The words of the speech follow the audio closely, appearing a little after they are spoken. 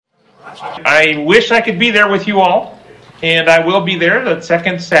I wish I could be there with you all, and I will be there the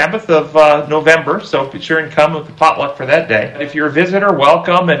second Sabbath of November, so be sure and come with the potluck for that day. If you're a visitor,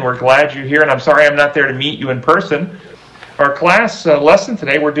 welcome, and we're glad you're here, and I'm sorry I'm not there to meet you in person. Our class lesson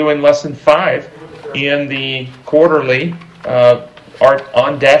today, we're doing lesson 5 in the quarterly Art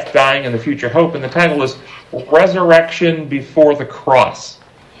on Death, Dying, and the Future Hope, and the title is Resurrection Before the Cross.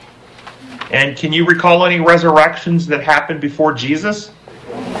 And can you recall any resurrections that happened before Jesus?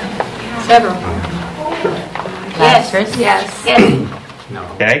 Several. Lazarus? Yes. No.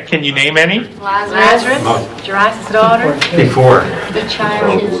 Okay, can you name any? Lazarus. Most. Jairus' daughter. Before. The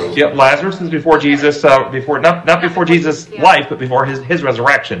child. Yep, Lazarus is before Jesus, not before Jesus' life, but before his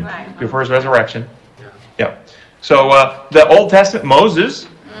resurrection. Right. Before his resurrection. Yep. So the Old Testament, Moses,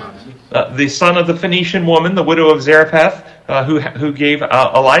 the son of the Phoenician woman, the widow of Zarephath, who gave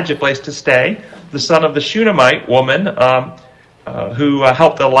Elijah a place to stay, the son of the Shunammite woman, who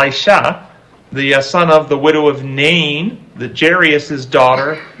helped Elisha, the son of the widow of Nain, the Jairus'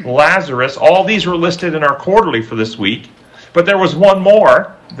 daughter, Lazarus. All these were listed in our quarterly for this week. But there was one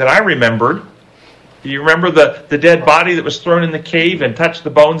more that I remembered. Do you remember the dead body that was thrown in the cave and touched the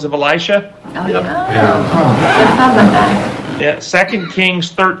bones of Elisha? Oh, yeah. Yeah, 2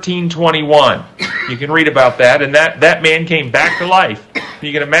 Kings 13:21. You can read about that. And that man came back to life.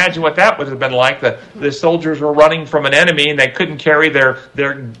 You can imagine what that would have been like. The soldiers were running from an enemy and they couldn't carry their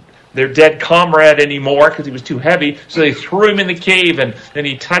dead comrade anymore because he was too heavy. So they threw him in the cave and then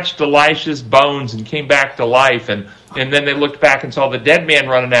he touched Elisha's bones and came back to life. And then they looked back and saw the dead man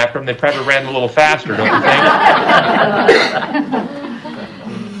running after him. They probably ran a little faster, don't you think?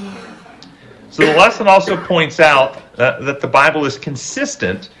 So the lesson also points out that the Bible is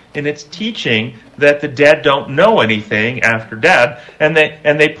consistent in its teaching that the dead don't know anything after death. And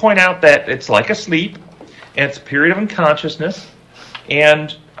they point out that it's like a sleep, and it's a period of unconsciousness.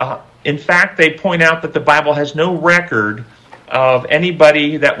 And in fact, they point out that the Bible has no record of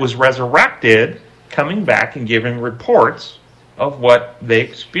anybody that was resurrected coming back and giving reports of what they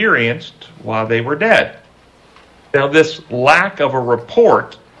experienced while they were dead. Now, this lack of a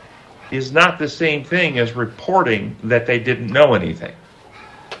report is not the same thing as reporting that they didn't know anything.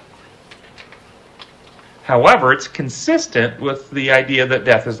 However, it's consistent with the idea that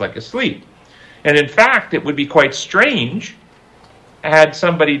death is like a sleep. And in fact, it would be quite strange had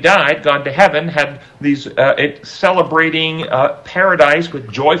somebody died, gone to heaven, had these celebrating paradise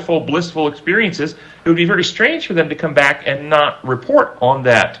with joyful, blissful experiences. It would be very strange for them to come back and not report on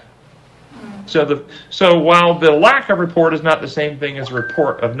that. So while the lack of report is not the same thing as a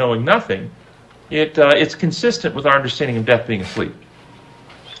report of knowing nothing, it's consistent with our understanding of death being asleep.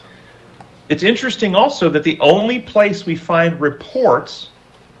 It's interesting also that the only place we find reports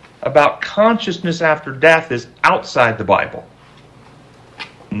about consciousness after death is outside the Bible.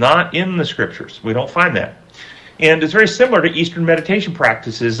 Not in the Scriptures. We don't find that. And it's very similar to Eastern meditation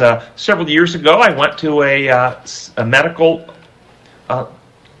practices. Several years ago, I went to a medical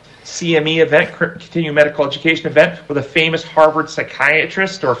CME event, continuing medical education event, with a famous Harvard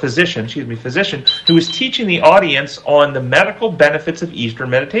psychiatrist or physician, who was teaching the audience on the medical benefits of Eastern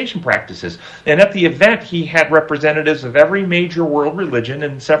meditation practices. And at the event, he had representatives of every major world religion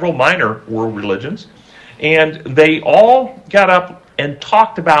and several minor world religions. And they all got up and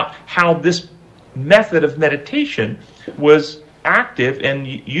talked about how this method of meditation was active and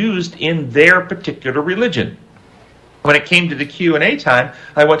used in their particular religion. When it came to the Q&A time,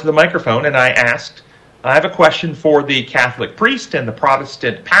 I went to the microphone and I asked, I have a question for the Catholic priest and the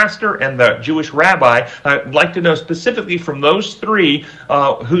Protestant pastor and the Jewish rabbi. I'd like to know specifically from those three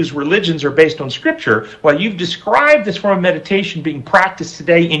whose religions are based on Scripture, while you've described this form of meditation being practiced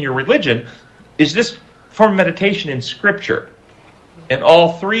today in your religion, is this form of meditation in Scripture? And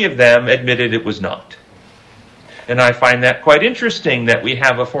all three of them admitted it was not. And I find that quite interesting that we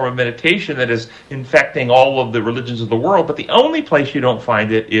have a form of meditation that is infecting all of the religions of the world, but the only place you don't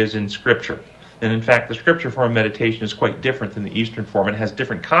find it is in Scripture. And in fact, the Scripture form of meditation is quite different than the Eastern form and has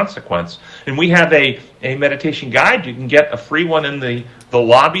different consequence. And we have a meditation guide. You can get a free one in the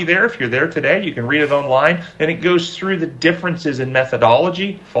lobby there. If you're there today, you can read it online. And it goes through the differences in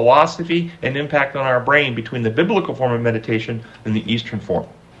methodology, philosophy, and impact on our brain between the biblical form of meditation and the Eastern form.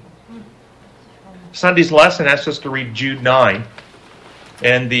 Sunday's lesson asks us to read Jude 9.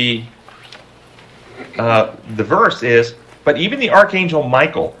 And the verse is, "But even the archangel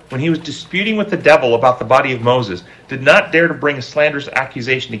Michael, when he was disputing with the devil about the body of Moses, did not dare to bring a slanderous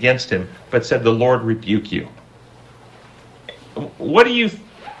accusation against him, but said, 'The Lord rebuke you.'" What do you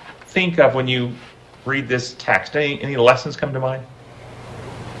think of when you read this text? Any lessons come to mind?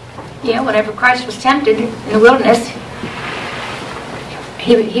 Yeah, whenever Christ was tempted in the wilderness,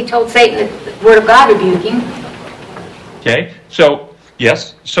 He told Satan that the word of God rebuked him. Okay, so,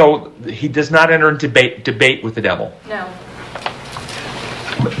 yes, so he does not enter into debate with the devil. No.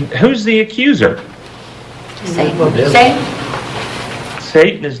 Who's the accuser? Satan. Satan?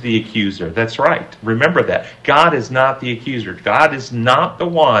 Satan is the accuser. That's right. Remember that. God is not the accuser. God is not the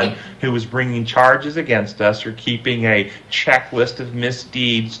one who is bringing charges against us or keeping a checklist of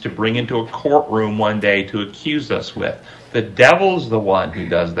misdeeds to bring into a courtroom one day to accuse us with. The devil's the one who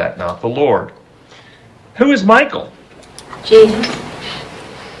does that, not the Lord. Who is Michael? Jesus.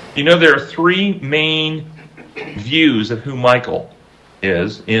 You know, there are three main views of who Michael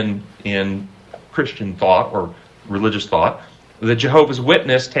is in Christian thought or religious thought. The Jehovah's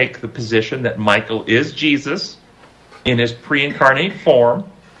Witnesses take the position that Michael is Jesus in his pre-incarnate form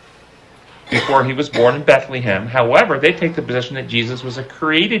before he was born in Bethlehem. However, they take the position that Jesus was a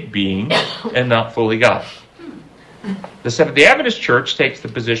created being and not fully God. The Seventh-day Adventist Church takes the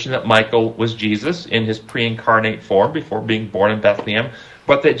position that Michael was Jesus in his pre-incarnate form before being born in Bethlehem,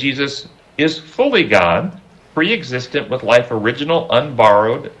 but that Jesus is fully God, pre-existent with life original,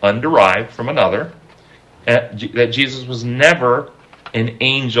 unborrowed, underived from another, that Jesus was never an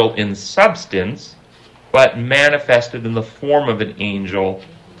angel in substance, but manifested in the form of an angel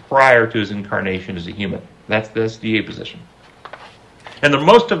prior to his incarnation as a human. That's the SDA position. And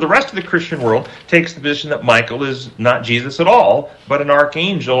most of the rest of the Christian world takes the position that Michael is not Jesus at all, but an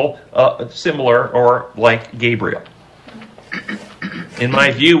archangel similar or like Gabriel. In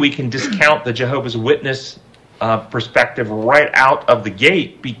my view, we can discount the Jehovah's Witness perspective right out of the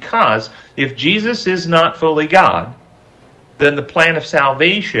gate, because if Jesus is not fully God, then the plan of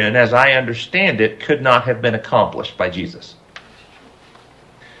salvation, as I understand it, could not have been accomplished by Jesus.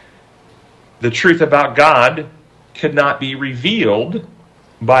 The truth about God could not be revealed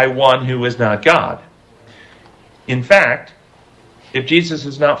by one who is not God. In fact, if Jesus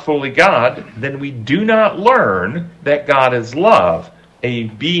is not fully God, then we do not learn that God is love, a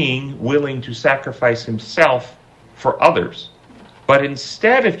being willing to sacrifice himself for others. But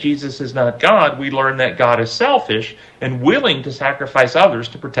instead, if Jesus is not God, we learn that God is selfish and willing to sacrifice others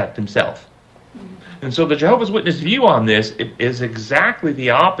to protect himself. And so the Jehovah's Witness view on this is exactly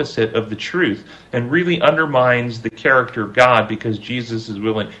the opposite of the truth and really undermines the character of God, because God is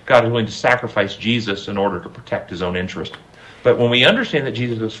willing to sacrifice Jesus in order to protect his own interest. But when we understand that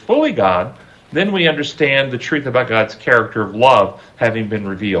Jesus is fully God, then we understand the truth about God's character of love having been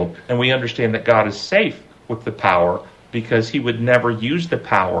revealed. And we understand that God is safe with the power, because he would never use the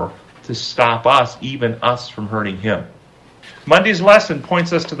power to stop us, even us, from hurting him. Monday's lesson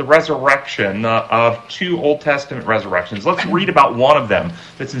points us to the resurrection of two Old Testament resurrections. Let's read about one of them.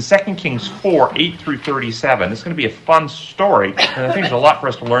 That's in 2 Kings 4, 8 through 37. It's going to be a fun story, and I think there's a lot for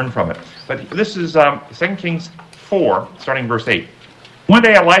us to learn from it. But this is 2 Kings 4, starting verse 8. One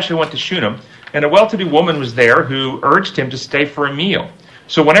day Elisha went to Shunem, and a well-to-do woman was there who urged him to stay for a meal.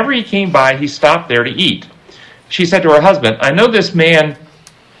 So whenever he came by, he stopped there to eat. She said to her husband, "I know this man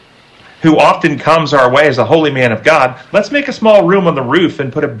who often comes our way as a holy man of God. Let's make a small room on the roof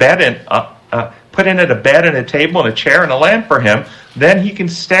and put in it a bed and a table and a chair and a lamp for him. Then he can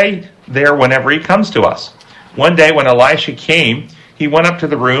stay there whenever he comes to us." One day when Elisha came, he went up to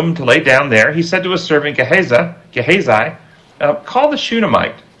the room to lay down there. He said to his servant Gehazi, "Call the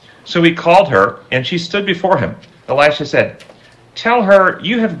Shunammite." So he called her, and she stood before him. Elisha said, "Tell her,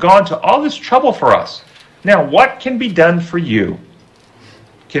 you have gone to all this trouble for us. Now what can be done for you?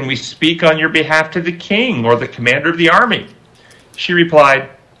 Can we speak on your behalf to the king or the commander of the army?" She replied,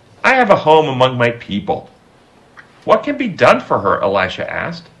 "I have a home among my people." "What can be done for her?" Elisha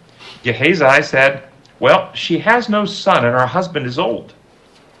asked. Gehazi said, "Well, she has no son and her husband is old."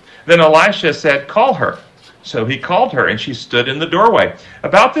 Then Elisha said, "Call her." So he called her, and she stood in the doorway.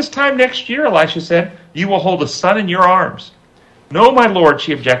 "About this time next year," Elisha said, "you will hold a son in your arms." "No, my lord,"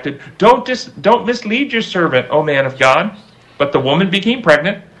 she objected. Don't mislead your servant, O man of God." But the woman became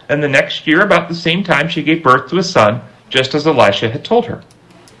pregnant, and the next year, about the same time, she gave birth to a son, just as Elisha had told her.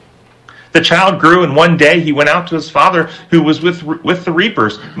 The child grew, and one day he went out to his father, who was with the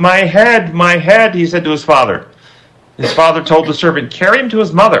reapers. My head, he said to his father. His father told the servant, "Carry him to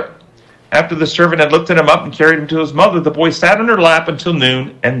his mother." After the servant had lifted him up and carried him to his mother, the boy sat on her lap until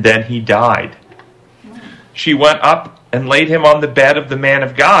noon, and then he died. She went up and laid him on the bed of the man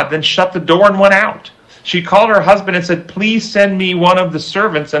of God, then shut the door and went out. She called her husband and said, "Please send me one of the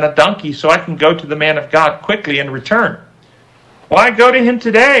servants and a donkey so I can go to the man of God quickly and return." "Why go to him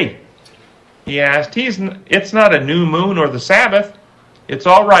today?" he asked. "It's not a new moon or the Sabbath." "It's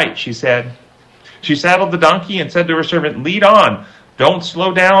all right," she said. She saddled the donkey and said to her servant, "Lead on. Don't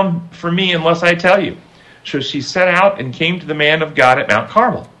slow down for me unless I tell you." So she set out and came to the man of God at Mount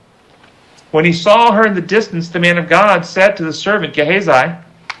Carmel. When he saw her in the distance, the man of God said to the servant Gehazi,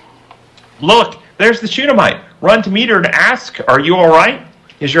 "Look, there's the Shunammite. Run to meet her and ask, 'Are you all right?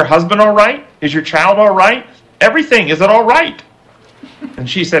 Is your husband all right? Is your child all right? Everything, is it all right?' And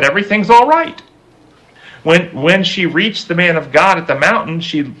she said, 'Everything's all right.' When she reached the man of God at the mountain,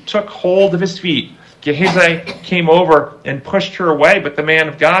 she took hold of his feet. Gehazi came over and pushed her away, but the man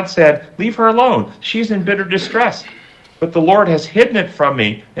of God said, 'Leave her alone. She's in bitter distress. But the Lord has hidden it from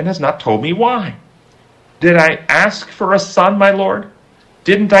me and has not told me why. Did I ask for a son, my Lord?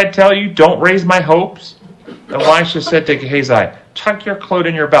 Didn't I tell you, don't raise my hopes?' Elisha said to Gehazi, 'Tuck your cloak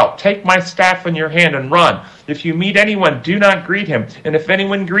in your belt. Take my staff in your hand and run. If you meet anyone, do not greet him. And if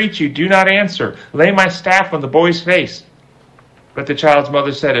anyone greets you, do not answer. Lay my staff on the boy's face.' But the child's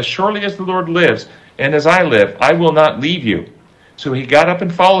mother said, 'As surely as the Lord lives, and as I live, I will not leave you.' So he got up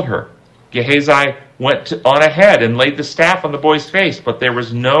and followed her. Gehazi went on ahead and laid the staff on the boy's face, but there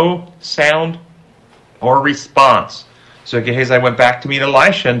was no sound or response. So Gehazi went back to meet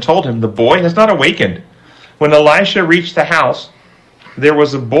Elisha and told him, 'The boy has not awakened.' When Elisha reached the house, there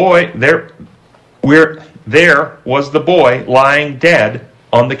was the boy lying dead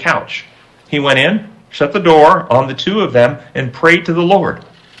on the couch. He went in, shut the door on the two of them, and prayed to the Lord.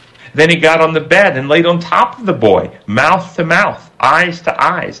 Then he got on the bed and laid on top of the boy, mouth to mouth, eyes to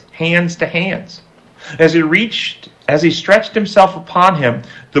eyes, hands to hands. As he stretched himself upon him,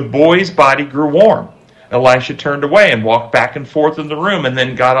 the boy's body grew warm. Elisha turned away and walked back and forth in the room, and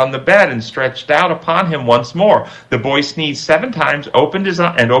then got on the bed and stretched out upon him once more. The boy sneezed 7 times, opened his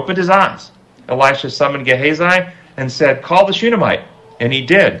eyes. Elisha summoned Gehazi and said, 'Call the Shunammite.' And he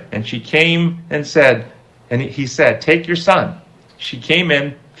did. And she came and he said, 'Take your son.' She came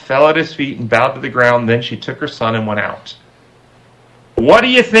in, fell at his feet, and bowed to the ground. Then she took her son and went out." What do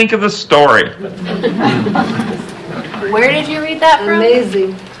you think of the story? Where did you read that from?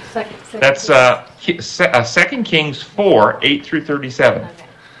 Amazing. That's 2 Kings 4, 8 through 37.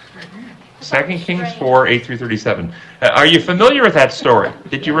 2 Kings 4, 8 through 37. Are you familiar with that story?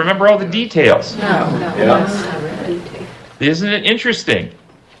 Did you remember all the details? No. Isn't it interesting?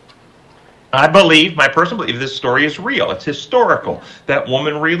 I believe, my personal belief, this story is real. It's historical. That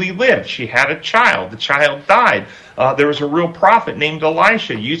woman really lived. She had a child. The child died. There was a real prophet named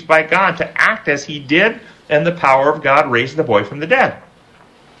Elisha, used by God to act as he did, and the power of God raised the boy from the dead.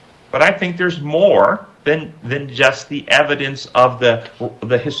 But I think there's more than just the evidence of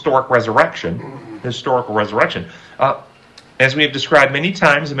the historical resurrection. As we have described many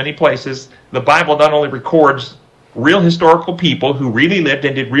times in many places, the Bible not only records real historical people who really lived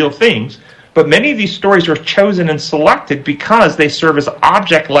and did real things, but many of these stories are chosen and selected because they serve as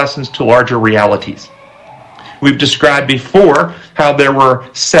object lessons to larger realities. We've described before how there were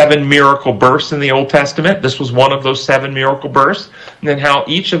 7 miracle births in the Old Testament. This was one of those 7 miracle births. And then how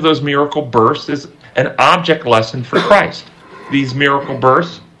each of those miracle births is an object lesson for Christ. These miracle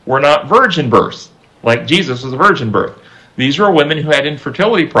births were not virgin births, like Jesus was a virgin birth. These were women who had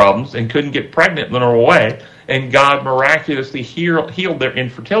infertility problems and couldn't get pregnant the normal way, and God miraculously healed their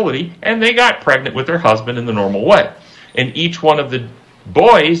infertility, and they got pregnant with their husband in the normal way. And each one of the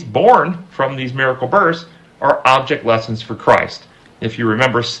boys born from these miracle births are object lessons for Christ. If you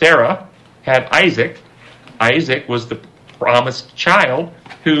remember, Sarah had Isaac. Isaac was the promised child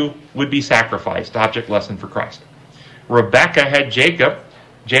who would be sacrificed, object lesson for Christ. Rebekah had Jacob.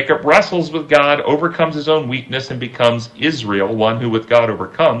 Jacob wrestles with God, overcomes his own weakness, and becomes Israel, one who with God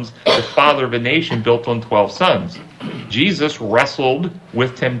overcomes, the father of a nation built on 12 sons. Jesus wrestled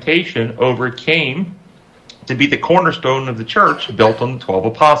with temptation, overcame to be the cornerstone of the church, built on the 12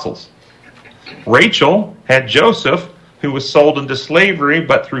 apostles. Rachel had Joseph, who was sold into slavery,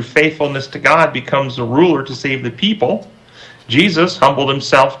 but through faithfulness to God becomes a ruler to save the people. Jesus humbled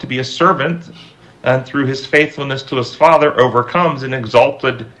himself to be a servant, and through his faithfulness to his Father overcomes and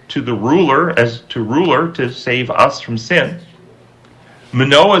exalted to the ruler to save us from sin.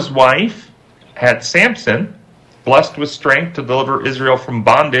 Manoah's wife had Samson, blessed with strength to deliver Israel from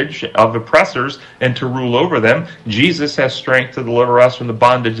bondage of oppressors and to rule over them. Jesus has strength to deliver us from the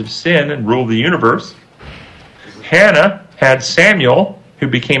bondage of sin and rule the universe. Hannah had Samuel, who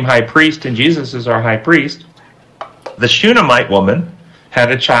became high priest, and Jesus is our high priest. The Shunammite woman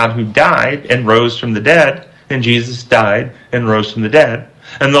had a child who died and rose from the dead, and Jesus died and rose from the dead.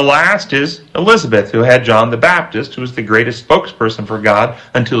 And the last is Elizabeth, who had John the Baptist, who was the greatest spokesperson for God,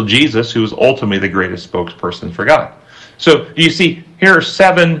 until Jesus, who was ultimately the greatest spokesperson for God. So you see, here are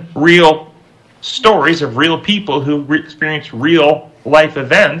 7 real stories of real people who experienced real life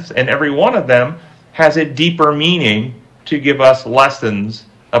events, and every one of them has a deeper meaning to give us lessons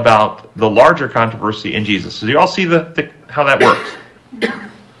about the larger controversy in Jesus. So do you all see how that works?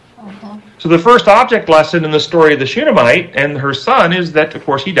 So the first object lesson in the story of the Shunammite and her son is that, of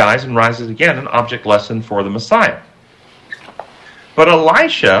course, he dies and rises again, an object lesson for the Messiah. But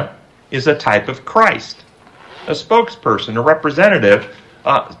Elisha is a type of Christ, a spokesperson, a representative.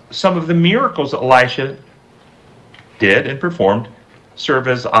 Some of the miracles that Elisha did and performed serve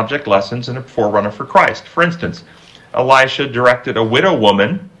as object lessons and a forerunner for Christ. For instance, Elisha directed a widow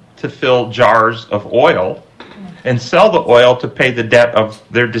woman to fill jars of oil and sell the oil to pay the debt of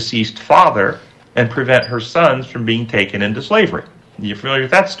their deceased father and prevent her sons from being taken into slavery. Are you familiar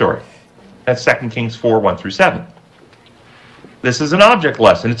with that story? That's 2 Kings 4, 1 through 7. This is an object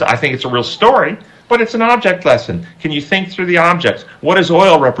lesson. I think it's a real story, but it's an object lesson. Can you think through the objects? What does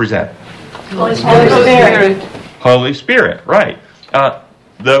oil represent? Holy Spirit. Holy Spirit, right.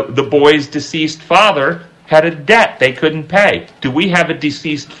 The boy's deceased father had a debt they couldn't pay. Do we have a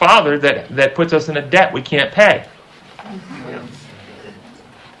deceased father that puts us in a debt we can't pay?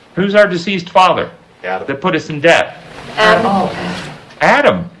 Who's our deceased father that put us in debt?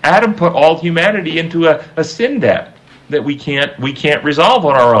 Adam. Adam put all humanity into a sin debt that we can't resolve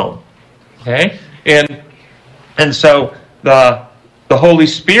on our own. Okay? And so the Holy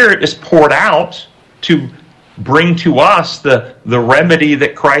Spirit is poured out to bring to us the remedy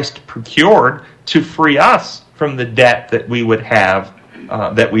that Christ procured to free us from the debt that we would have,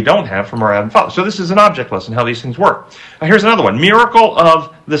 that we don't have from our Adam Father. So this is an object lesson, how these things work. Here's another one. Miracle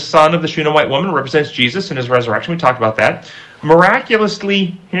of the son of the Shunammite woman represents Jesus and his resurrection. We talked about that.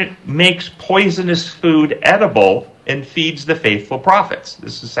 Miraculously, it makes poisonous food edible and feeds the faithful prophets.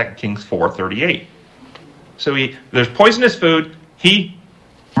 This is 2 Kings 4:38. So there's poisonous food. He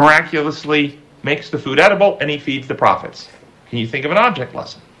miraculously makes the food edible, and he feeds the prophets. Can you think of an object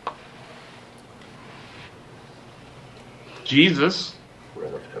lesson? Jesus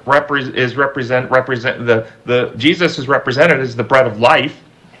Jesus is represented as the bread of life.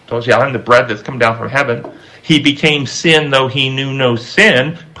 I told you, I'm the bread that's come down from heaven. He became sin, though he knew no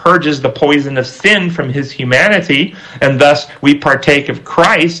sin, purges the poison of sin from his humanity, and thus we partake of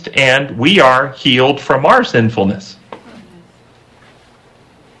Christ, and we are healed from our sinfulness.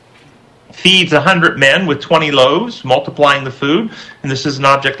 Feeds 100 men with 20 loaves, multiplying the food. And this is an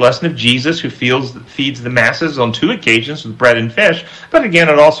object lesson of Jesus, who feeds the masses on 2 occasions with bread and fish. But again,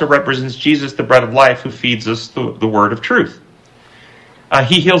 it also represents Jesus, the bread of life, who feeds us the word of truth.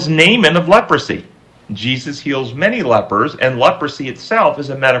 He heals Naaman of leprosy. Jesus heals many lepers, and leprosy itself is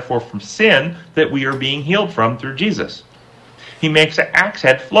a metaphor from sin that we are being healed from through Jesus. He makes an axe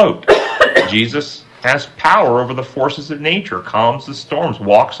head float. Jesus has power over the forces of nature, calms the storms,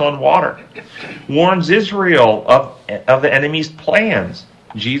 walks on water, warns Israel of the enemy's plans.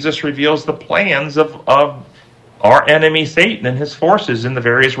 Jesus reveals the plans of our enemy Satan and his forces in the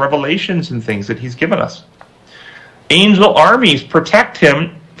various revelations and things that he's given us. Angel armies protect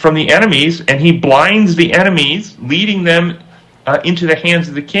him from the enemies, and he blinds the enemies, leading them into the hands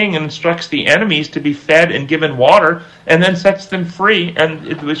of the king, and instructs the enemies to be fed and given water, and then sets them free. And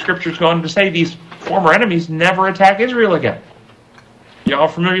the scriptures go on to say these former enemies never attack Israel again. Y'all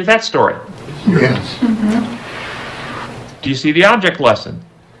familiar with that story? Yes. Do you see the object lesson?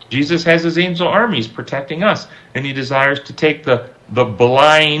 Jesus has his angel armies protecting us, and he desires to take the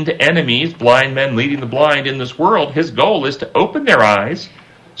blind enemies, blind men leading the blind in this world. His goal is to open their eyes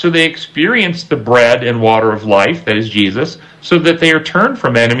so they experience the bread and water of life, that is Jesus, so that they are turned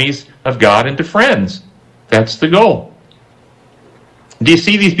from enemies of God into friends. That's the goal. Do you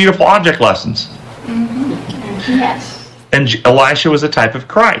see these beautiful object lessons? Mm-hmm. Yes. And Elisha was a type of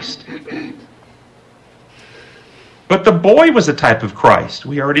Christ. But the boy was a type of Christ.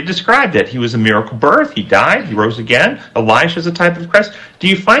 We already described it. He was a miracle birth. He died. He rose again. Elisha is a type of Christ. Do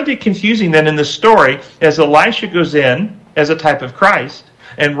you find it confusing then in this story, as Elisha goes in as a type of Christ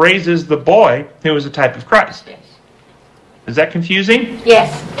and raises the boy who is a type of Christ? Yes. Is that confusing?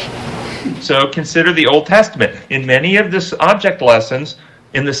 Yes. So consider the Old Testament. In many of the object lessons,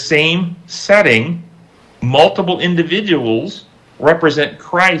 in the same setting, multiple individuals represent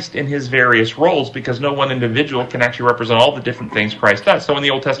Christ in his various roles, because no one individual can actually represent all the different things Christ does. So in the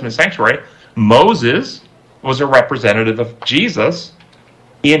Old Testament sanctuary, Moses was a representative of Jesus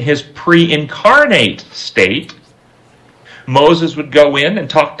in his pre-incarnate state. Moses would go in and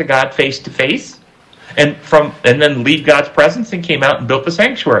talk to God face to face, and then leave God's presence, and came out and built the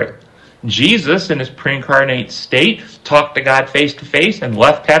sanctuary. Jesus, in his pre-incarnate state, talked to God face to face and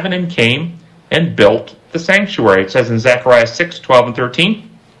left heaven and came and built the sanctuary. It says in Zechariah 6:12 and 13,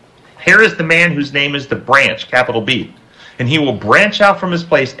 "Here is the man whose name is the branch," capital B, "and he will branch out from his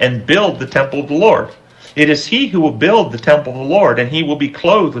place and build the temple of the Lord. It is he who will build the temple of the Lord, and he will be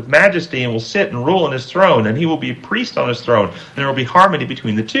clothed with majesty and will sit and rule on his throne, and he will be a priest on his throne, and there will be harmony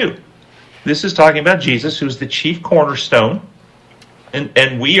between the two. This is talking about Jesus, who's the chief cornerstone,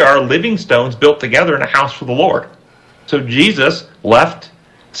 and we are living stones built together in a house for the Lord. So Jesus left.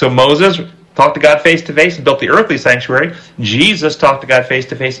 So Moses talked to God face to face and built the earthly sanctuary. Jesus talked to God face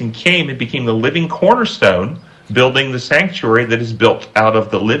to face and came and became the living cornerstone, building the sanctuary that is built out of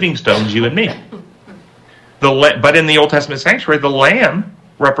the living stones, you and me. But in the Old Testament sanctuary, the lamb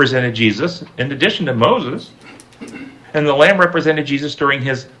represented Jesus in addition to Moses. And the lamb represented Jesus during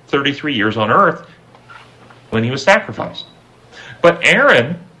his 33 years on earth when he was sacrificed. But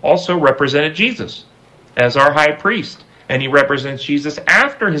Aaron also represented Jesus as our high priest. And he represents Jesus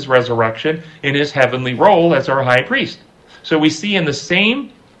after his resurrection in his heavenly role as our high priest. So we see in the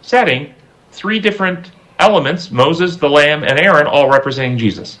same setting 3 different elements, Moses, the lamb, and Aaron, all representing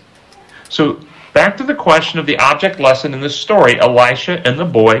Jesus. So back to the question of the object lesson in this story, Elisha and the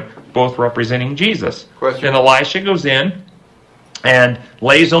boy, both representing Jesus. Question. And Elisha goes in and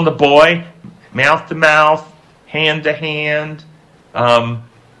lays on the boy, mouth to mouth, hand to hand,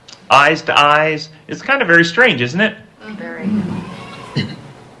 eyes to eyes. It's kind of very strange, isn't it? Very.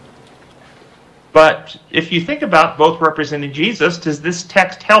 But if you think about both representing Jesus, does this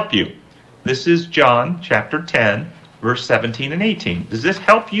text help you? This is John chapter 10, verse 17 and 18. Does this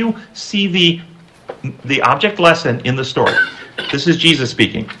help you see the object lesson in the story? This is Jesus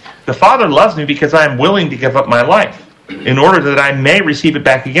speaking. The Father loves me because I am willing to give up my life in order that I may receive it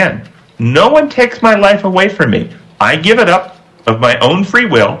back again. No one takes my life away from me. I give it up of my own free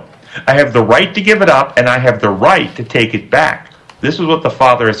will. I have the right to give it up, and I have the right to take it back. This is what the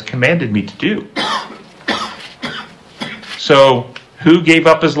Father has commanded me to do. So, who gave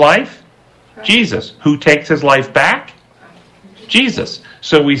up his life? Jesus. Who takes his life back? Jesus.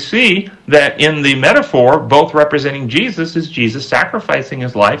 So we see that in the metaphor, both representing Jesus is Jesus sacrificing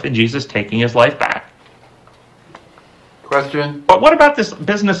his life and Jesus taking his life back. Question? But what about this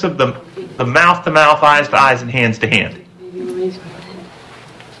business of the mouth to mouth, eyes to eyes, and hands to hand?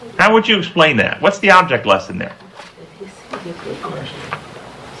 How would you explain that? What's the object lesson there?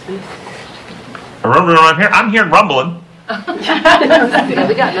 I'm hearing rumbling. We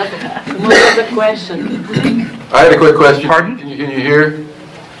got nothing. What was the question? I had a quick question. Pardon? Can you hear?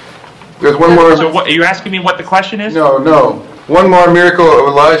 There's one more. So what, are you asking me what the question is? No. One more miracle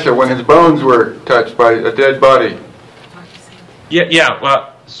of Elisha when his bones were touched by a dead body. Yeah.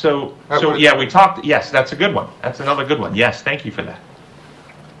 Well, so we talked. Yes, that's a good one. That's another good one. Yes, thank you for that.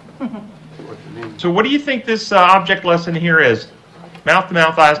 So what do you think this object lesson here is? Mouth to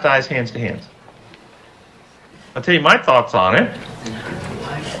mouth, eyes to eyes, hands to hands. I'll tell you my thoughts on it.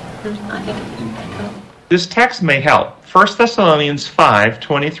 This text may help. 1 Thessalonians 5,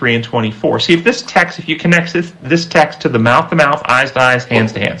 23 and 24. See if this text, if you connect this text to the mouth to mouth, eyes to eyes,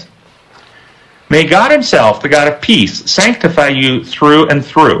 hands to hands. May God himself, the God of peace, sanctify you through and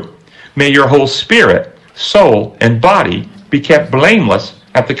through. May your whole spirit, soul, and body be kept blameless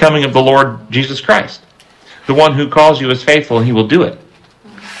at the coming of the Lord Jesus Christ. The one who calls you is faithful, and he will do it.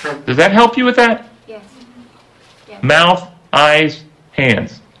 Does that help you with that? Yes. Mouth, eyes,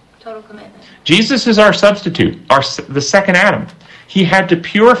 hands. Total commitment. Jesus is our substitute, the second Adam. He had to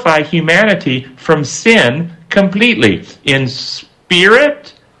purify humanity from sin completely. In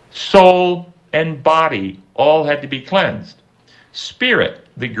spirit, soul, and body, all had to be cleansed. Spirit,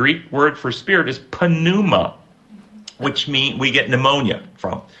 the Greek word for spirit is pneuma, which means we get pneumonia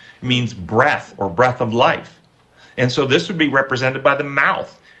from. It means breath or breath of life. And so this would be represented by the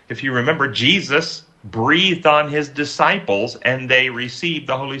mouth. If you remember, Jesus breathed on his disciples and they received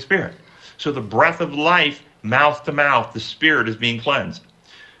the Holy Spirit. So the breath of life, mouth to mouth, the spirit is being cleansed.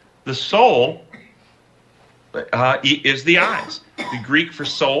 The soul is the eyes. The Greek for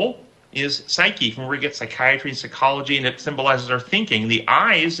soul is psyche, from where we get psychiatry and psychology, and it symbolizes our thinking. The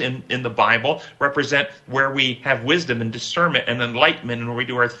eyes in the Bible represent where we have wisdom and discernment and enlightenment and where we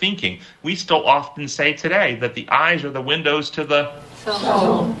do our thinking. We still often say today that the eyes are the windows to the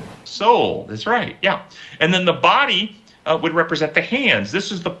soul. That's right, yeah. And then the body would represent the hands.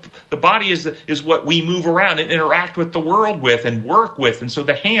 This is the body is what we move around and interact with the world with and work with, and so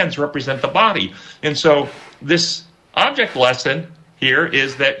the hands represent the body. And so this object lesson here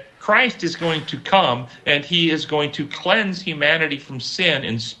is that Christ is going to come and he is going to cleanse humanity from sin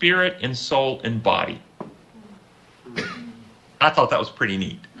in spirit, in soul, and body. I thought that was pretty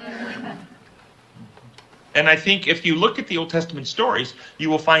neat. And I think if you look at the Old Testament stories, you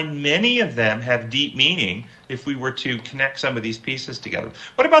will find many of them have deep meaning if we were to connect some of these pieces together.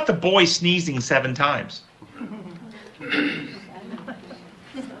 What about the boy sneezing 7 times?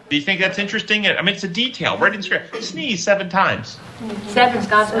 Do you think that's interesting? I mean, it's a detail, right in scripture. Sneeze 7 times. 7's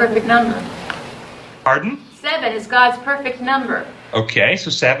God's perfect number. Pardon? 7 is God's perfect number. Okay, so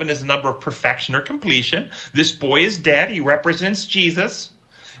 7 is the number of perfection or completion. This boy is dead. He represents Jesus.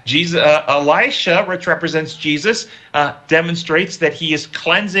 Elisha, which represents Jesus, demonstrates that he is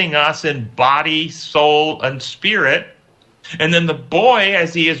cleansing us in body, soul, and spirit. And then the boy,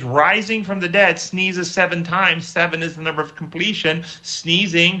 as he is rising from the dead, sneezes 7 times. 7 is the number of completion.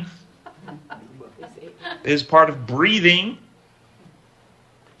 Sneezing is part of breathing.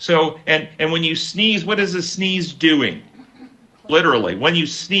 So, and when you sneeze, what is a sneeze doing? Literally, when you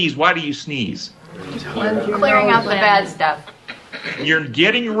sneeze, why do you sneeze? Clearing out the bad stuff. You're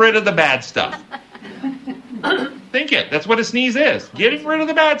getting rid of the bad stuff. Think it. That's what a sneeze is. Getting rid of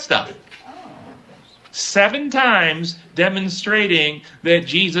the bad stuff. 7 times demonstrating that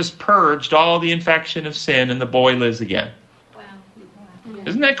Jesus purged all the infection of sin and the boy lives again. Wow.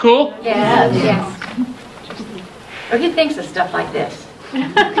 Isn't that cool? Yes. Or who thinks of stuff like this?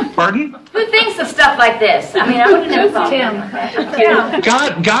 Pardon? Who thinks of stuff like this? I mean, I would have never thought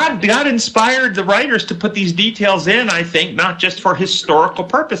that. God inspired the writers to put these details in, I think, not just for historical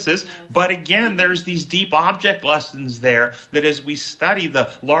purposes, but again, there's these deep object lessons there that as we study,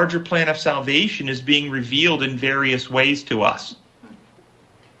 the larger plan of salvation is being revealed in various ways to us.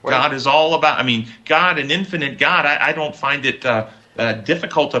 God is all about, God, an infinite God, I don't find it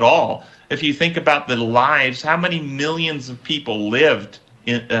difficult at all. If you think about the lives, how many millions of people lived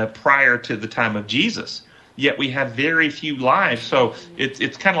prior to the time of Jesus? Yet we have very few lives. So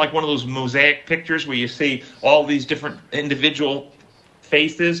it's kind of like one of those mosaic pictures where you see all these different individual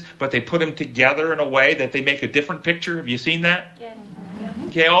faces, but they put them together in a way that they make a different picture. Have you seen that? Yeah.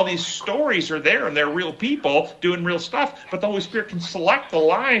 Okay, all these stories are there, and they're real people doing real stuff, but the Holy Spirit can select the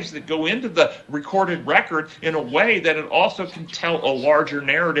lives that go into the recorded record in a way that it also can tell a larger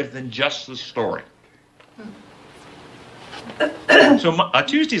narrative than just the story. So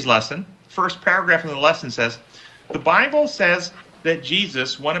Tuesday's lesson, first paragraph in the lesson says, the Bible says that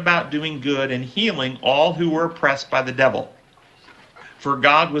Jesus went about doing good and healing all who were oppressed by the devil, for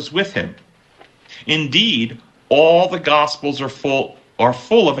God was with him. Indeed, all the Gospels are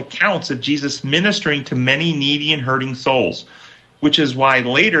full of accounts of Jesus ministering to many needy and hurting souls, which is why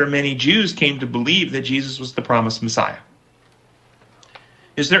later many Jews came to believe that Jesus was the promised Messiah.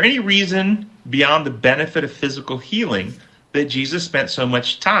 Is there any reason beyond the benefit of physical healing that Jesus spent so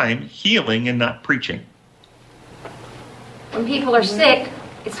much time healing and not preaching? When people are sick,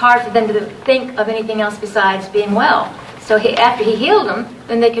 it's hard for them to think of anything else besides being well. So after he healed them,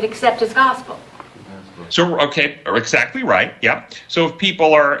 then they could accept his gospel. So, okay, exactly right, yeah. So if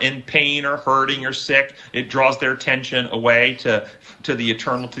people are in pain or hurting or sick, it draws their attention away to the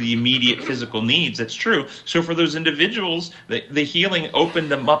eternal, to the immediate physical needs. That's true. So for those individuals, the healing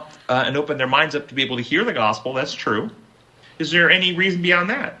opened them up and opened their minds up to be able to hear the gospel. That's true. Is there any reason beyond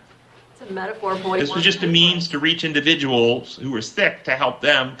that? It's a metaphor for what this was just a means to reach individuals who were sick to help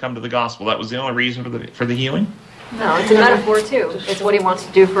them come to the gospel. That was the only reason for the healing? No, it's a metaphor too. It's what he wants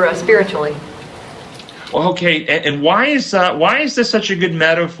to do for us spiritually. Well, okay, and why is this such a good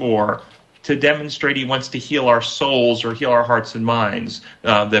metaphor to demonstrate he wants to heal our souls or heal our hearts and minds?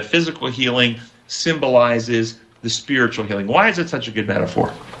 The physical healing symbolizes the spiritual healing. Why is it such a good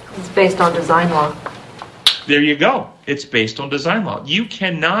metaphor? It's based on design law. There you go. It's based on design law. You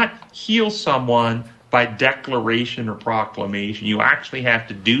cannot heal someone by declaration or proclamation. You actually have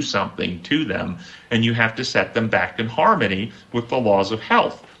to do something to them, and you have to set them back in harmony with the laws of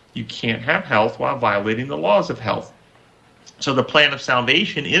health. You can't have health while violating the laws of health. So the plan of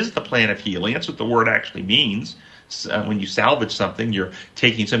salvation is the plan of healing. That's what the word actually means. When you salvage something, you're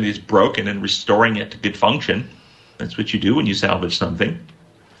taking something that's broken and restoring it to good function. That's what you do when you salvage something.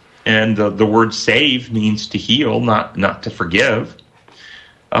 And the word save means to heal, not to forgive.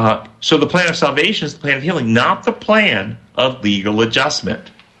 So the plan of salvation is the plan of healing, not the plan of legal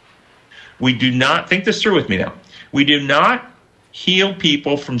adjustment. We do not, think this through with me now, we do not heal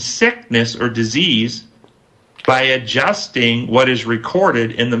people from sickness or disease by adjusting what is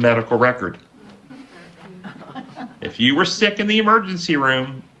recorded in the medical record. If you were sick in the emergency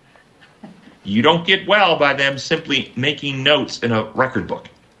room, you don't get well by them simply making notes in a record book.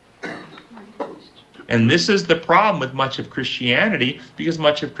 And this is the problem with much of Christianity, because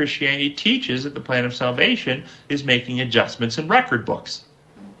much of Christianity teaches that the plan of salvation is making adjustments in record books.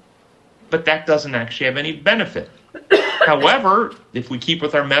 But that doesn't actually have any benefit. However, if we keep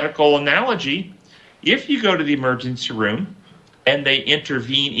with our medical analogy, if you go to the emergency room and they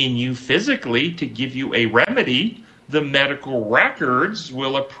intervene in you physically to give you a remedy, the medical records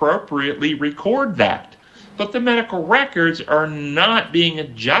will appropriately record that. But the medical records are not being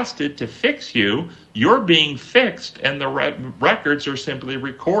adjusted to fix you. You're being fixed, and the records are simply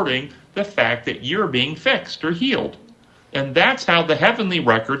recording the fact that you're being fixed or healed. And that's how the heavenly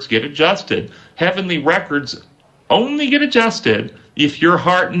records get adjusted. Heavenly records only get adjusted if your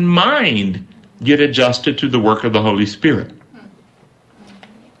heart and mind get adjusted to the work of the Holy Spirit.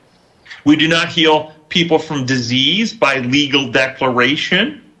 We do not heal people from disease by legal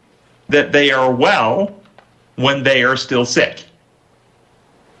declaration that they are well when they are still sick.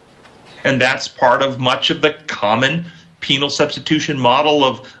 And that's part of much of the common penal substitution model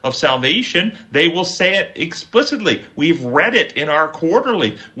of salvation. They will say it explicitly. We've read it in our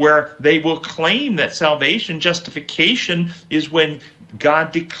quarterly, where they will claim that salvation, justification, is when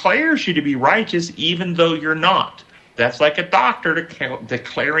God declares you to be righteous even though you're not. That's like a doctor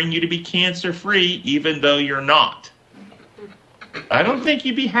declaring you to be cancer-free even though you're not. I don't think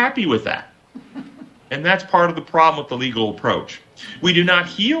you'd be happy with that. And that's part of the problem with the legal approach. We do not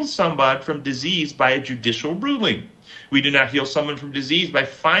heal somebody from disease by a judicial ruling. We do not heal someone from disease by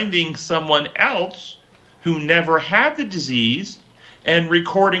finding someone else who never had the disease and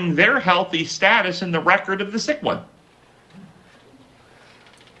recording their healthy status in the record of the sick one.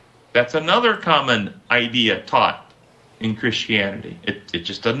 That's another common idea taught in Christianity. It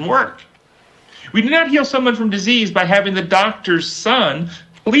just doesn't work. We do not heal someone from disease by having the doctor's son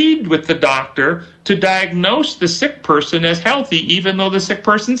plead with the doctor to diagnose the sick person as healthy even though the sick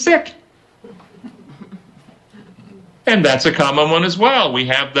person's sick. And that's a common one as well. We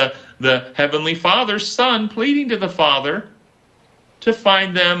have the Heavenly Father's Son pleading to the Father to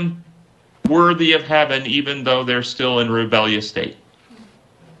find them worthy of heaven even though they're still in a rebellious state.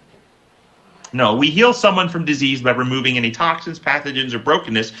 No, we heal someone from disease by removing any toxins, pathogens, or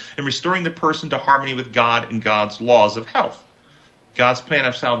brokenness and restoring the person to harmony with God and God's laws of health. God's plan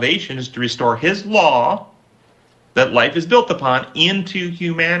of salvation is to restore His law that life is built upon into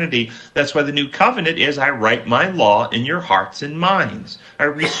humanity. That's why the new covenant is, I write my law in your hearts and minds. I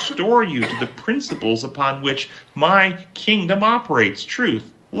restore you to the principles upon which my kingdom operates,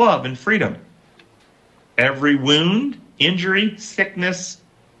 truth, love, and freedom. Every wound, injury, sickness,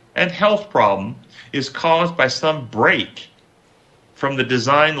 and health problem is caused by some break from the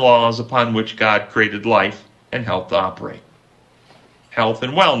design laws upon which God created life and health to operate. Health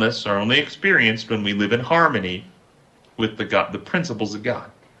and wellness are only experienced when we live in harmony with the principles of God.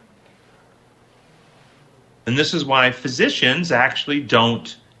 And this is why physicians actually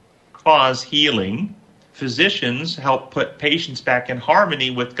don't cause healing. Physicians help put patients back in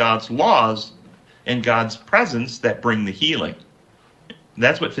harmony with God's laws and God's presence that bring the healing.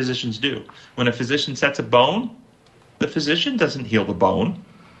 That's what physicians do. When a physician sets a bone, the physician doesn't heal the bone.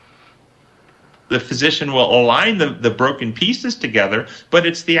 The physician will align the broken pieces together, but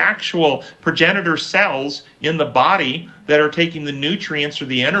it's the actual progenitor cells in the body that are taking the nutrients or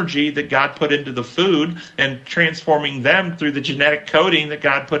the energy that God put into the food and transforming them through the genetic coding that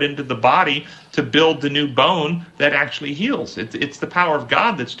God put into the body to build the new bone that actually heals. It's the power of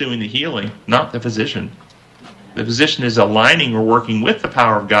God that's doing the healing, not the physician. The physician is aligning or working with the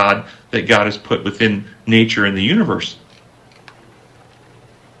power of God that God has put within nature and the universe.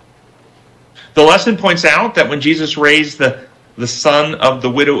 The lesson points out that when Jesus raised the son of the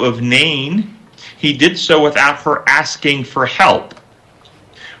widow of Nain, He did so without her asking for help.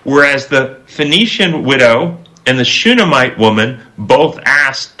 Whereas the Phoenician widow and the Shunammite woman both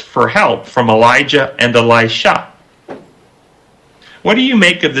asked for help from Elijah and Elisha. What do you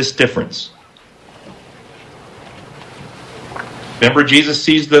make of this difference? Remember, Jesus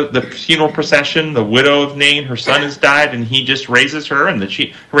sees the funeral procession, the widow of Nain, her son has died, and He just raises her, and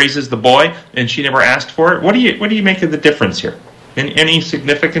she raises the boy, and she never asked for it. What do you make of the difference here? Any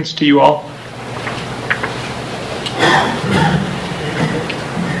significance to you all?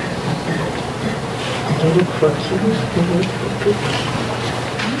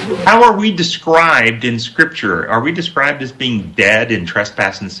 How are we described in Scripture? Are we described as being dead in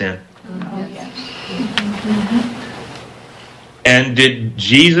trespass and sin? Oh, yes. And did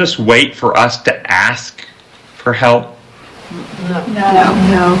Jesus wait for us to ask for help?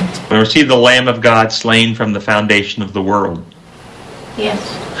 No. When we see the Lamb of God slain from the foundation of the world. Yes.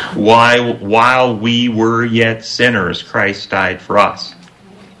 While we were yet sinners, Christ died for us.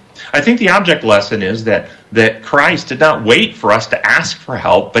 I think the object lesson is that Christ did not wait for us to ask for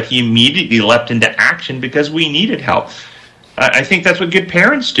help, but He immediately leapt into action because we needed help. I think that's what good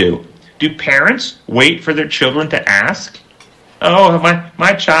parents do. Do parents wait for their children to ask? Oh,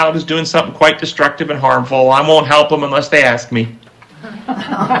 my child is doing something quite destructive and harmful. I won't help them unless they ask me.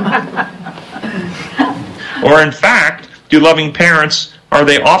 Or in fact, do loving parents are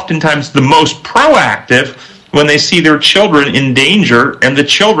they oftentimes the most proactive when they see their children in danger and the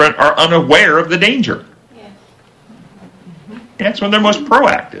children are unaware of the danger. Yes. That's when they're most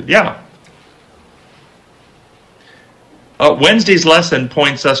proactive, yeah. Wednesday's lesson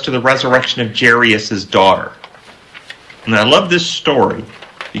points us to the resurrection of Jairus' daughter. And I love this story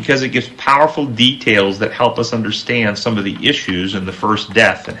because it gives powerful details that help us understand some of the issues in the first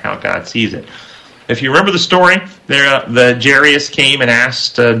death and how God sees it. If you remember the story, the Jairus came and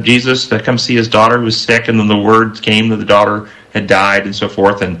asked Jesus to come see his daughter who was sick, and then the word came that the daughter had died and so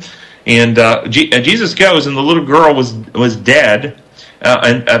forth. And Jesus goes, and the little girl was dead,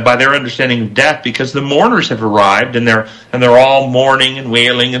 and by their understanding of death, because the mourners have arrived, and they're all mourning and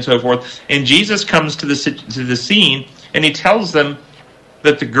wailing and so forth. And Jesus comes to the scene, and he tells them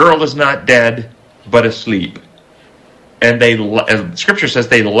that the girl is not dead, but asleep. And Scripture says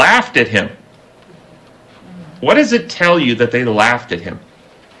they laughed at him. What does it tell you that they laughed at him?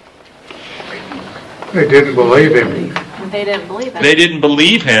 They didn't believe him. They didn't believe it. They didn't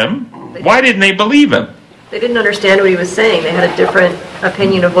believe him. Why didn't they believe him? They didn't understand what he was saying. They had a different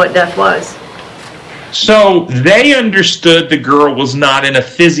opinion of what death was. So they understood the girl was not in a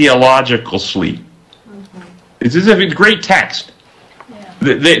physiological sleep. This is a great text.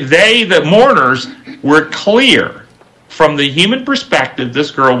 The mourners were clear. From the human perspective, this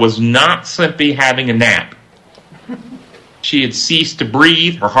girl was not simply having a nap. She had ceased to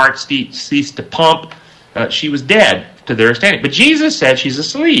breathe. Her heart ceased to pump. She was dead to their understanding. But Jesus said she's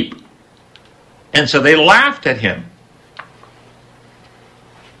asleep. And so they laughed at him.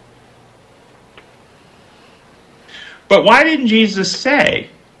 But why didn't Jesus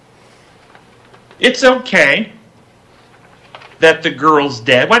say, it's okay that the girl's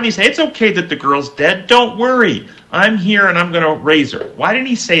dead? Why didn't he say, it's okay that the girl's dead? Don't worry. I'm here and I'm going to raise her. Why didn't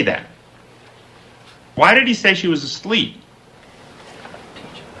he say that? Why did he say she was asleep?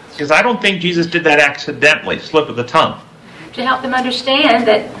 Because I don't think Jesus did that accidentally, slip of the tongue. To help them understand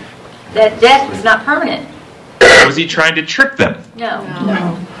that death is not permanent. Was he trying to trick them?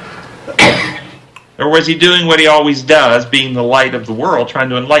 No. Or was he doing what he always does, being the light of the world, trying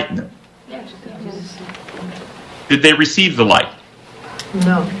to enlighten them? Yes. Did they receive the light?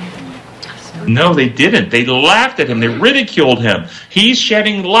 No. No, they didn't. They laughed at him. They ridiculed him. He's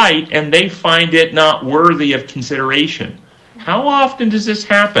shedding light, and they find it not worthy of consideration. How often does this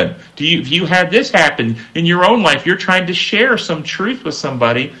happen? If you had this happen in your own life, you're trying to share some truth with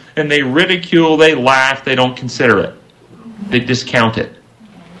somebody, and they ridicule, they laugh, they don't consider it. They discount it.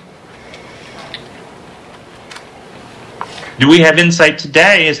 Do we have insight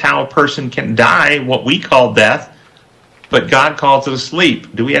today as how a person can die, what we call death, but God calls it a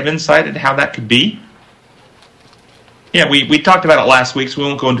sleep? Do we have insight into how that could be? Yeah, we talked about it last week, so we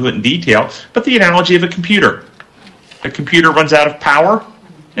won't go into it in detail, but the analogy of a computer. A computer runs out of power,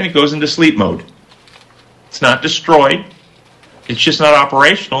 and it goes into sleep mode. It's not destroyed. It's just not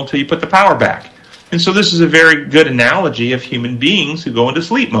operational until you put the power back. And so this is a very good analogy of human beings who go into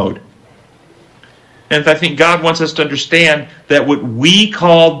sleep mode. And I think God wants us to understand that what we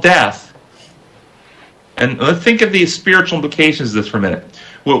call death, and let's think of the spiritual implications of this for a minute.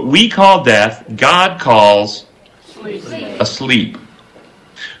 What we call death, God calls asleep.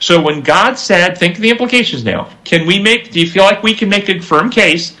 So when God said, think of the implications now. Do you feel like we can make a firm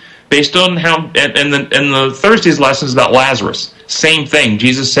case based on how, and the Thursday's lesson is about Lazarus. Same thing.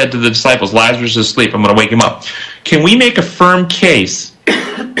 Jesus said to the disciples, Lazarus is asleep. I'm going to wake him up. Can we make a firm case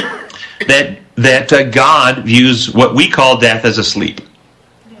that God views what we call death as asleep?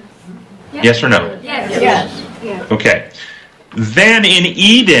 Yes or no? Yes. Okay. Then in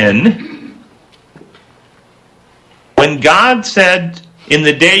Eden, when God said, in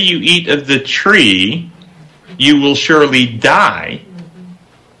the day you eat of the tree, you will surely die,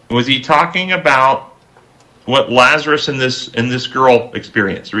 was he talking about what Lazarus and this girl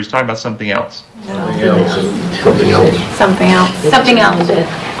experienced, or he's talking about something else? Something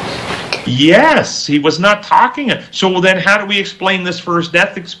else. Yes, he was not talking. So then how do we explain this first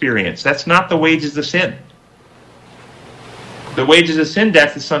death experience? That's not the wages of sin. The wages of sin,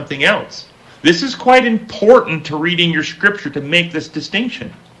 death, is something else. This is quite important to reading your scripture to make this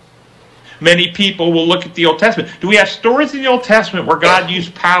distinction. Many people will look at the Old Testament. Do we have stories in the Old Testament where God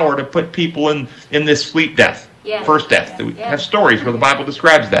used power to put people in this sleep death? Yes. First death. Do we have stories where the Bible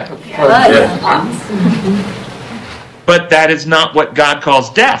describes that? But that is not what God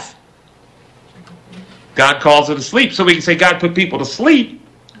calls death. God calls it a sleep. So we can say God put people to sleep,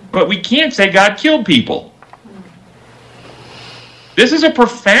 but we can't say God killed people. This is a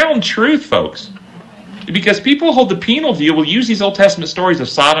profound truth, folks. Because people hold the penal view, will use these Old Testament stories of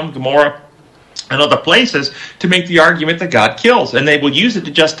Sodom, Gomorrah, and other places to make the argument that God kills. And they will use it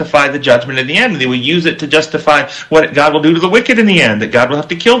to justify the judgment in the end. And they will use it to justify what God will do to the wicked in the end, that God will have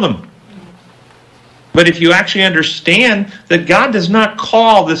to kill them. But if you actually understand that God does not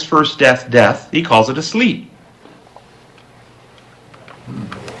call this first death, death, he calls it a sleep.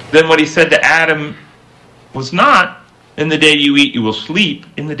 Then what he said to Adam was not, in the day you eat you will sleep,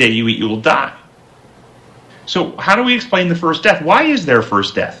 in the day you eat you will die. So how do we explain the first death? Why is there a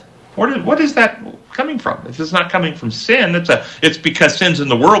first death? What is that coming from? If it's not coming from sin, it's because sin's in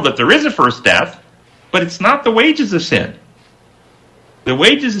the world that there is a first death, but it's not the wages of sin. The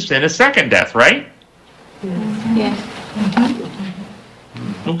wages of sin is second death, right? Yes.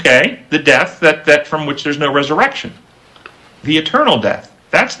 Okay, the death that from which there's no resurrection. The eternal death.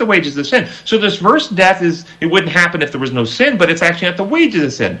 That's the wages of sin. So this first death it wouldn't happen if there was no sin, but it's actually not the wages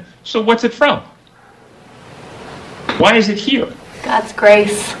of sin. So what's it from? Why is it here? God's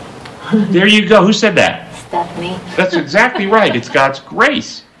grace. There you go. Who said that? Stephanie. That's exactly right. It's God's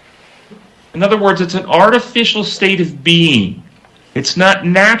grace. In other words, it's an artificial state of being. It's not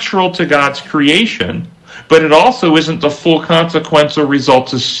natural to God's creation, but it also isn't the full consequence or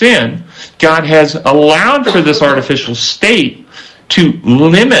results of sin. God has allowed for this artificial state to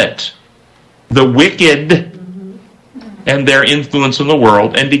limit the wicked and their influence in the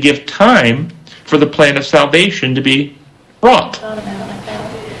world, and to give time for the plan of salvation to be brought.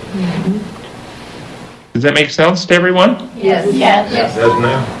 Does that make sense to everyone? Yes. Yes. It does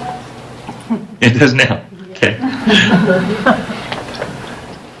now. It does now. Okay.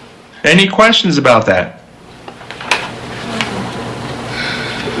 Any questions about that?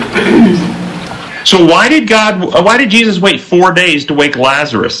 So why did Jesus wait 4 days to wake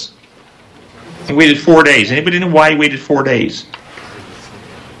Lazarus? He waited 4 days. Anybody know why he waited 4 days?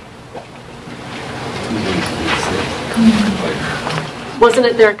 Wasn't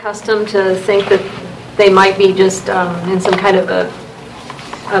it their custom to think that they might be just in some kind of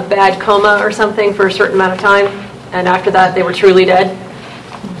a bad coma or something for a certain amount of time, and after that they were truly dead?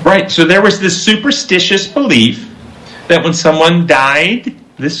 Right, so there was this superstitious belief that when someone died,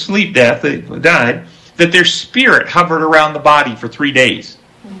 this sleep death, that their spirit hovered around the body for 3 days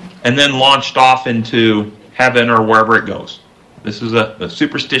and then launched off into heaven or wherever it goes. This is a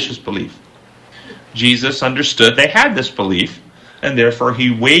superstitious belief. Jesus understood they had this belief, and therefore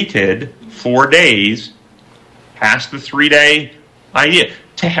he waited 4 days past the 3-day idea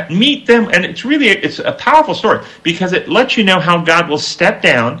to meet them. And it's a powerful story because it lets you know how God will step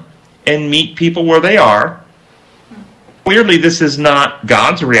down and meet people where they are. Clearly this is not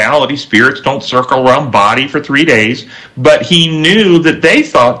God's reality. Spirits don't circle around body for 3 days, but he knew that they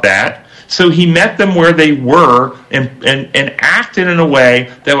thought that, so he met them where they were and acted in a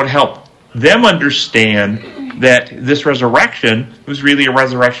way that would help them understand that this resurrection was really a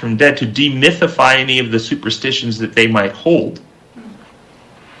resurrection from the dead, to demythify any of the superstitions that they might hold.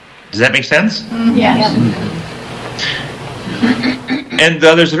 Does that make sense? Yes. And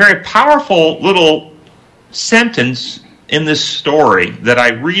there's a very powerful little sentence in this story that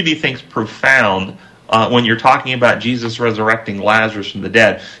I really think is profound when you're talking about Jesus resurrecting Lazarus from the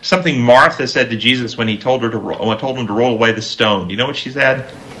dead. Something Martha said to Jesus when he told him to roll away the stone. You know what she said?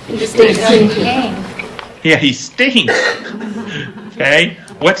 He stinks. Yeah, he stinks. Okay?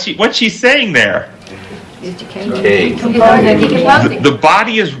 What's she saying there? The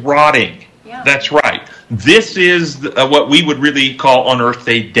body is rotting. Yeah. That's right. This is what we would really call on Earth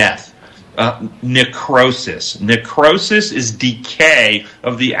Day death. Necrosis. Necrosis is decay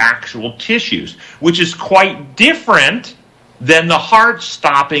of the actual tissues, which is quite different than the heart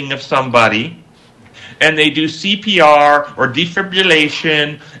stopping of somebody, and they do CPR or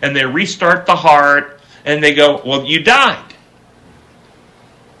defibrillation, and they restart the heart, and they go, well, you died.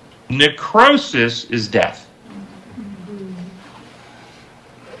 Necrosis is death.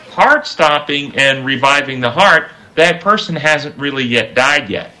 Heart stopping and reviving the heart, that person hasn't really yet died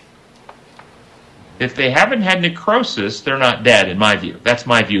yet. If they haven't had necrosis, they're not dead, in my view. That's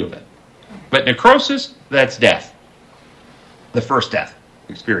my view of it. But necrosis, that's death. The first death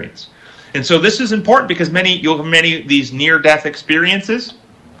experience. And so this is important because you'll have many of these near-death experiences.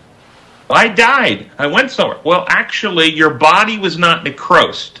 I died. I went somewhere. Well, actually, your body was not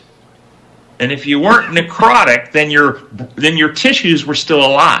necrosed. And if you weren't necrotic, then your tissues were still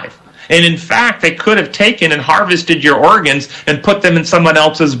alive. And in fact, they could have taken and harvested your organs and put them in someone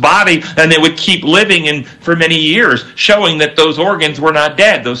else's body, and they would keep living for many years, showing that those organs were not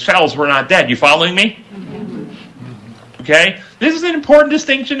dead. Those cells were not dead. You following me? Okay? This is an important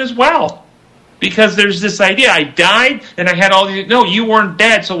distinction as well. Because there's this idea, I died and I had all these... No, you weren't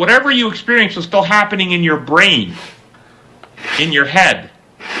dead. So whatever you experienced was still happening in your brain, in your head.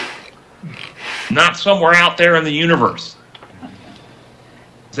 not somewhere out there in the universe.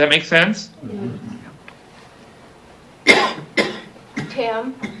 Does that make sense?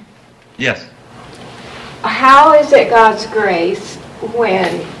 Tim, Yes. how is it God's grace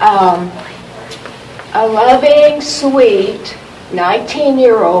when a loving, sweet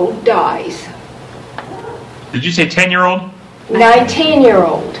 19-year-old dies? Did you say 10-year-old?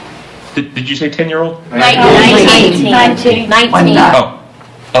 19-year-old. Did you say 10-year-old? 19. Oh.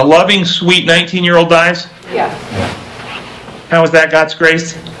 A loving, sweet 19-year-old dies? Yeah. How is that God's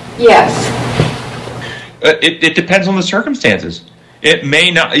grace? Yes. It depends on the circumstances. It may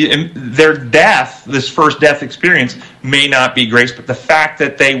not, their death, this first death experience, may not be grace, but the fact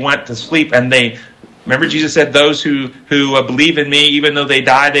that they went to sleep and they, remember Jesus said, those who believe in me, even though they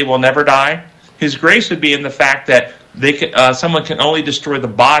die, they will never die. His grace would be in the fact that someone can only destroy the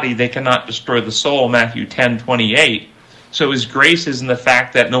body, they cannot destroy the soul, Matthew 10:28. So his grace is in the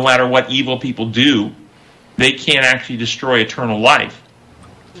fact that no matter what evil people do, they can't actually destroy eternal life.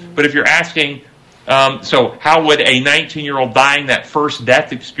 But if you're asking, so how would a 19-year-old dying that first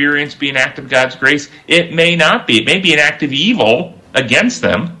death experience be an act of God's grace? It may not be. It may be an act of evil against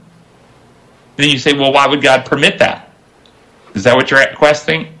them. Then you say, well, why would God permit that? Is that what you're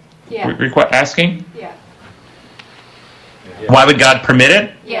asking? Yeah. Asking? Yeah. Why would God permit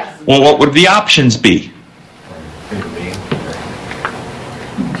it? Yes. Well, what would the options be?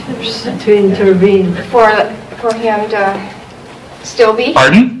 To intervene. For him to still be here.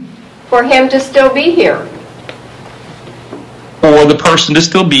 Pardon? For him to still be here. Or the person to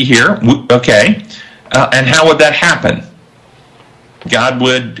still be here. Okay. And how would that happen? God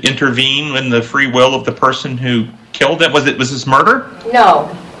would intervene in the free will of the person who killed it. Was this murder?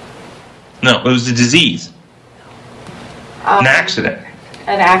 No. No, it was a disease. An accident.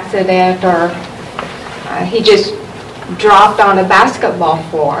 An accident, or he just dropped on a basketball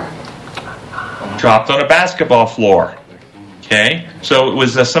floor. Dropped on a basketball floor. Okay? So it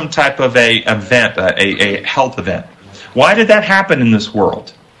was some type of a event, a health event. Why did that happen in this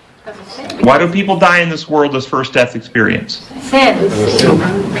world? Why do people die in this world as first death experience? Sin.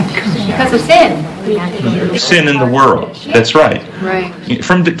 Because of sin. Sin in the world. That's right. Right.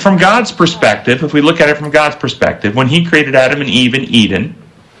 From God's perspective, if we look at it from God's perspective, when He created Adam and Eve in Eden,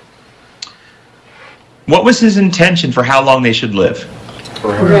 what was His intention for how long they should live?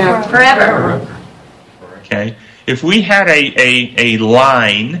 Forever. Okay? If we had a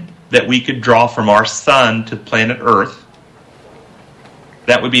line that we could draw from our sun to planet Earth,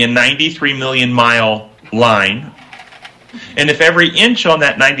 that would be a 93 million mile line. And if every inch on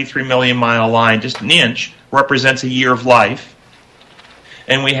that 93 million mile line, just an inch, represents a year of life,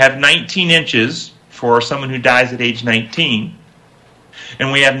 and we have 19 inches for someone who dies at age 19,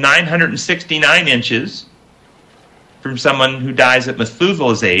 and we have 969 inches from someone who dies at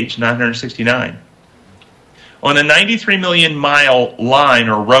Methuselah's age, 969. On a 93 million mile line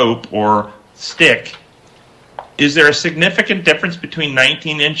or rope or stick, is there a significant difference between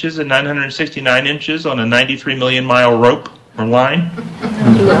 19 inches and 969 inches on a 93 million mile rope or line?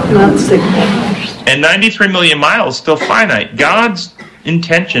 Not significant. And 93 million miles is still finite. God's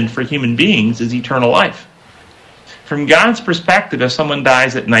intention for human beings is eternal life. From God's perspective, if someone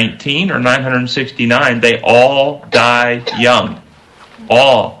dies at 19 or 969, they all die young.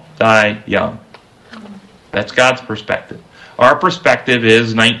 All die young. That's God's perspective. Our perspective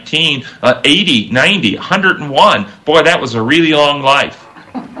is 19, 80, 90, 101. Boy, that was a really long life.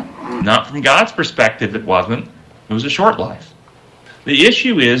 Not from God's perspective, it wasn't. It was a short life. The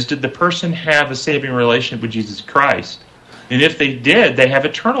issue is, did the person have a saving relationship with Jesus Christ? And if they did, they have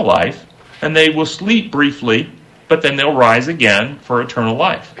eternal life, and they will sleep briefly, but then they'll rise again for eternal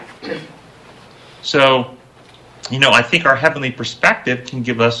life. So, I think our heavenly perspective can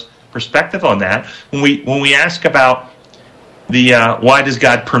give us perspective on that. When we ask about the why does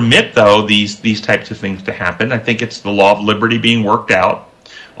God permit, though, these types of things to happen, I think it's the law of liberty being worked out.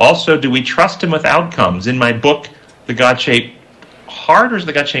 Also, do we trust Him with outcomes? In my book, The God-Shaped Heart, or is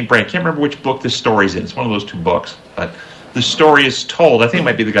The God-Shaped Brain? I can't remember which book this story's in. It's one of those two books. But the story is told, I think it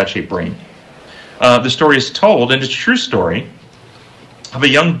might be The God-Shaped Brain. The story is told, and it's a true story, of a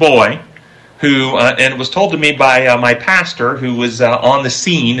young boy who, and it was told to me by my pastor, who was on the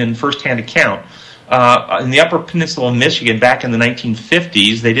scene in first-hand account. In the Upper Peninsula of Michigan, back in the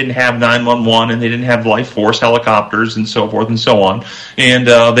 1950s, they didn't have 911 and they didn't have Life Force helicopters and so forth and so on. And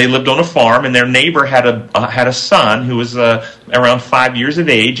they lived on a farm, and their neighbor had a son who was around 5 years of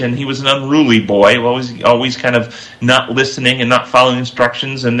age, and he was an unruly boy, always kind of not listening and not following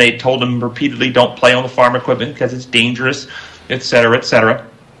instructions. And they told him repeatedly, "Don't play on the farm equipment because it's dangerous," etc., etc.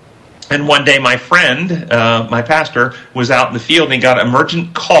 And one day my friend, my pastor, was out in the field and he got an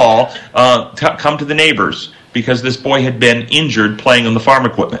emergent call to come to the neighbors because this boy had been injured playing on the farm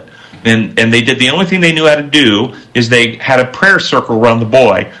equipment. And they did, the only thing they knew how to do is they had a prayer circle around the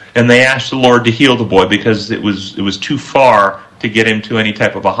boy, and they asked the Lord to heal the boy because it was too far to get him to any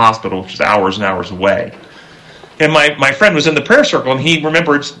type of a hospital, which is hours and hours away. And my friend was in the prayer circle, and he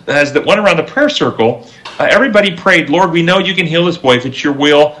remembered as that went around the prayer circle, everybody prayed, Lord, we know you can heal this boy. If it's your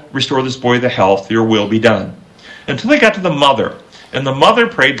will, restore this boy to health. Your will be done. Until they got to the mother. And the mother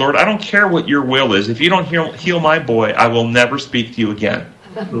prayed, Lord, I don't care what your will is. If you don't heal my boy, I will never speak to you again.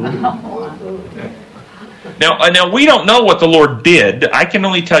 Now, we don't know what the Lord did. I can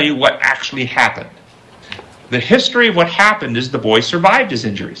only tell you what actually happened. The history of what happened is the boy survived his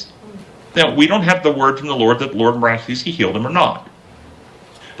injuries. Now, we don't have the word from the Lord that the Lord miraculously healed him or not.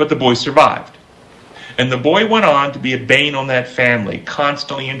 But the boy survived. And the boy went on to be a bane on that family,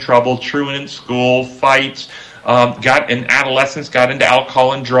 constantly in trouble, truant in school, fights, got in adolescence, got into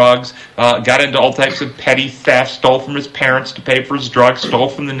alcohol and drugs, got into all types of petty theft, stole from his parents to pay for his drugs, stole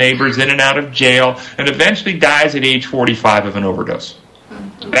from the neighbors, in and out of jail, and eventually dies at age 45 of an overdose.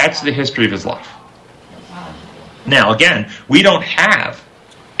 That's the history of his life. Now, again, we don't have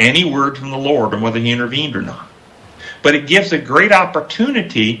any word from the Lord on whether he intervened or not. But it gives a great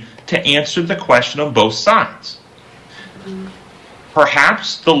opportunity to answer the question on both sides.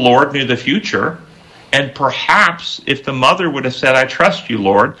 Perhaps the Lord knew the future, and perhaps if the mother would have said, I trust you,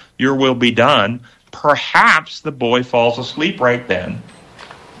 Lord, your will be done, perhaps the boy falls asleep right then.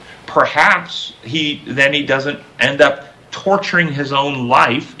 Perhaps he doesn't end up torturing his own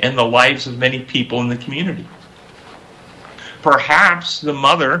life and the lives of many people in the community. Perhaps the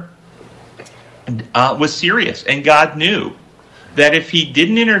mother was serious, and God knew that if he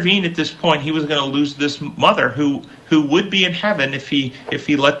didn't intervene at this point, he was going to lose this mother who would be in heaven if he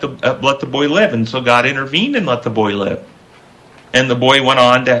let the boy live. And so God intervened and let the boy live. And the boy went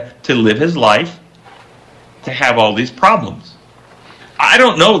on to live his life, to have all these problems. I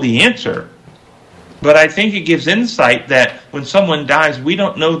don't know the answer, but I think it gives insight that when someone dies, we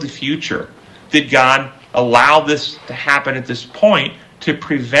don't know the future. Did God allow this to happen at this point to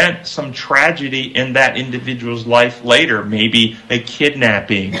prevent some tragedy in that individual's life later? Maybe a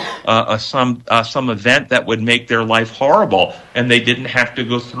kidnapping, some event that would make their life horrible, and they didn't have to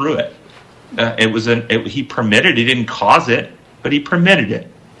go through it. He permitted. He didn't cause it, but he permitted it.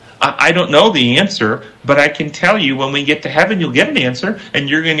 I don't know the answer, but I can tell you when we get to heaven, you'll get an answer, and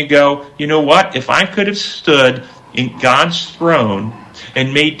you're going to go, you know what? If I could have stood in God's throne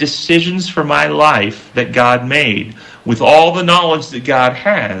and made decisions for my life that God made, with all the knowledge that God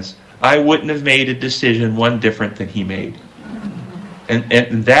has, I wouldn't have made a decision one different than he made.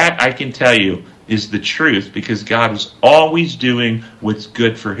 And that, I can tell you, is the truth, because God is always doing what's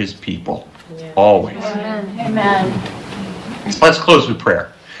good for his people. Yeah. Always. Amen. Let's close with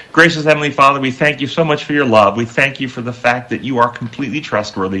prayer. Gracious Heavenly Father, we thank you so much for your love. We thank you for the fact that you are completely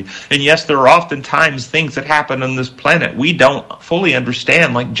trustworthy. And yes, there are oftentimes things that happen on this planet we don't fully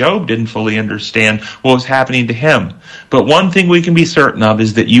understand, like Job didn't fully understand what was happening to him. But one thing we can be certain of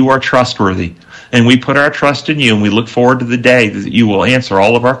is that you are trustworthy. And we put our trust in you, and we look forward to the day that you will answer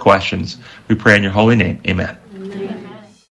all of our questions. We pray in your holy name. Amen.